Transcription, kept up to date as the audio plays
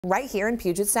Right here in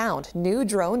Puget Sound, new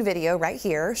drone video right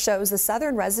here shows the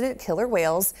southern resident killer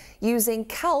whales using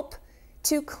kelp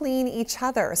to clean each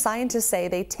other. Scientists say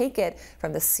they take it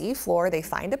from the sea floor, they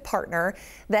find a partner,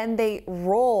 then they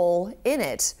roll in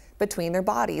it between their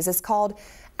bodies. It's called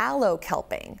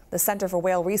allokelping. The Center for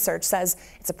Whale Research says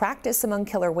it's a practice among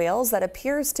killer whales that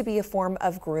appears to be a form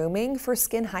of grooming for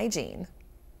skin hygiene.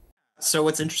 So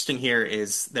what's interesting here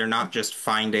is they're not just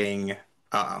finding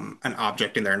an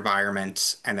object in their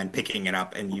environment and then picking it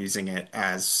up and using it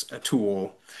as a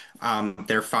tool.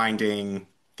 They're finding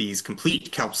these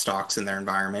complete kelp stalks in their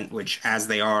environment, which, as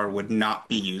they are, would not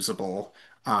be usable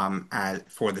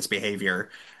for this behavior,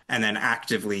 and then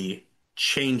actively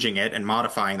changing it and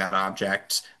modifying that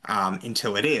object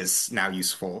until it is now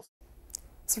useful.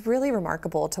 It's really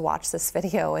remarkable to watch this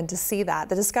video and to see that.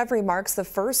 The discovery marks the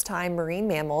first time marine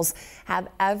mammals have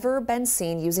ever been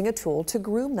seen using a tool to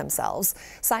groom themselves.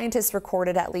 Scientists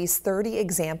recorded at least 30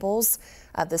 examples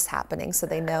of this happening, so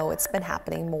they know it's been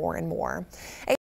happening more and more.